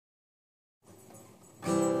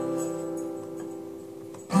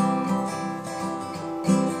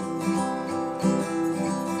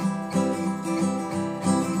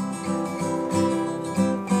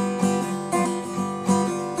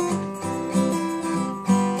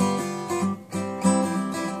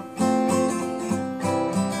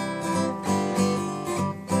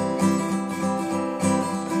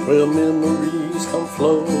Well, memories come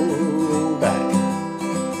flowing back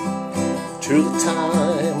to the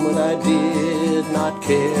time when I did not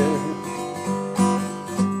care.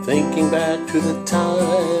 Thinking back to the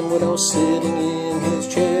time when I was sitting in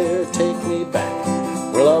his chair. Take me back,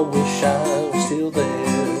 well I wish I was still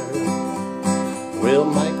there. Well,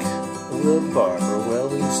 Mike the barber, well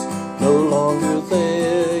he's no longer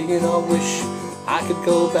there. You know, I wish I could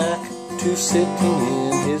go back to sitting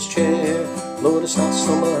in his chair. Lord, it's not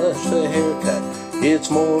so much the haircut,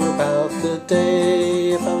 it's more about the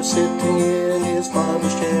day. If I was sitting in his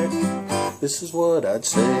barber's chair, this is what I'd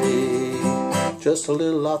say. Just a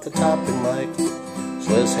little off the topic, Mike. There's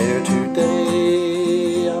less hair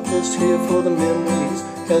today. I'm just here for the memories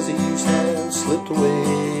as the years have slipped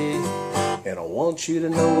away. And I want you to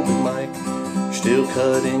know, Big Mike, you're still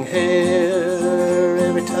cutting hair.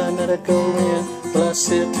 Every time that I go in, well, I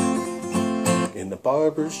sit in the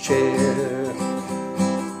barber's chair.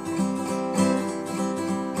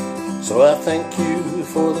 So I thank you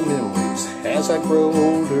for the memories as I grow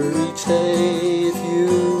older each day. If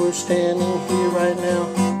you were standing here right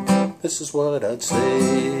now, this is what I'd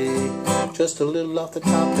say. Just a little off the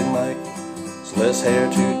topic, Mike. There's less hair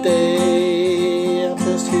today. I'm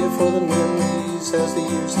just here for the memories as the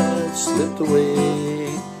years have slipped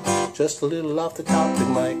away. Just a little off the topic,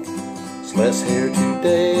 Mike. There's less hair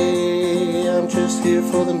today. I'm just here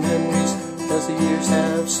for the memories as the years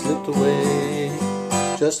have slipped away.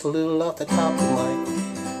 Just a little off the topic, Mike.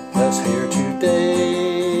 Less hair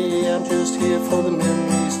today. I'm just here for the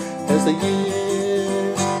memories as the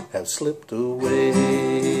years have slipped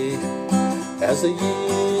away. As the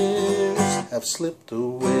years have slipped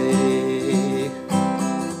away.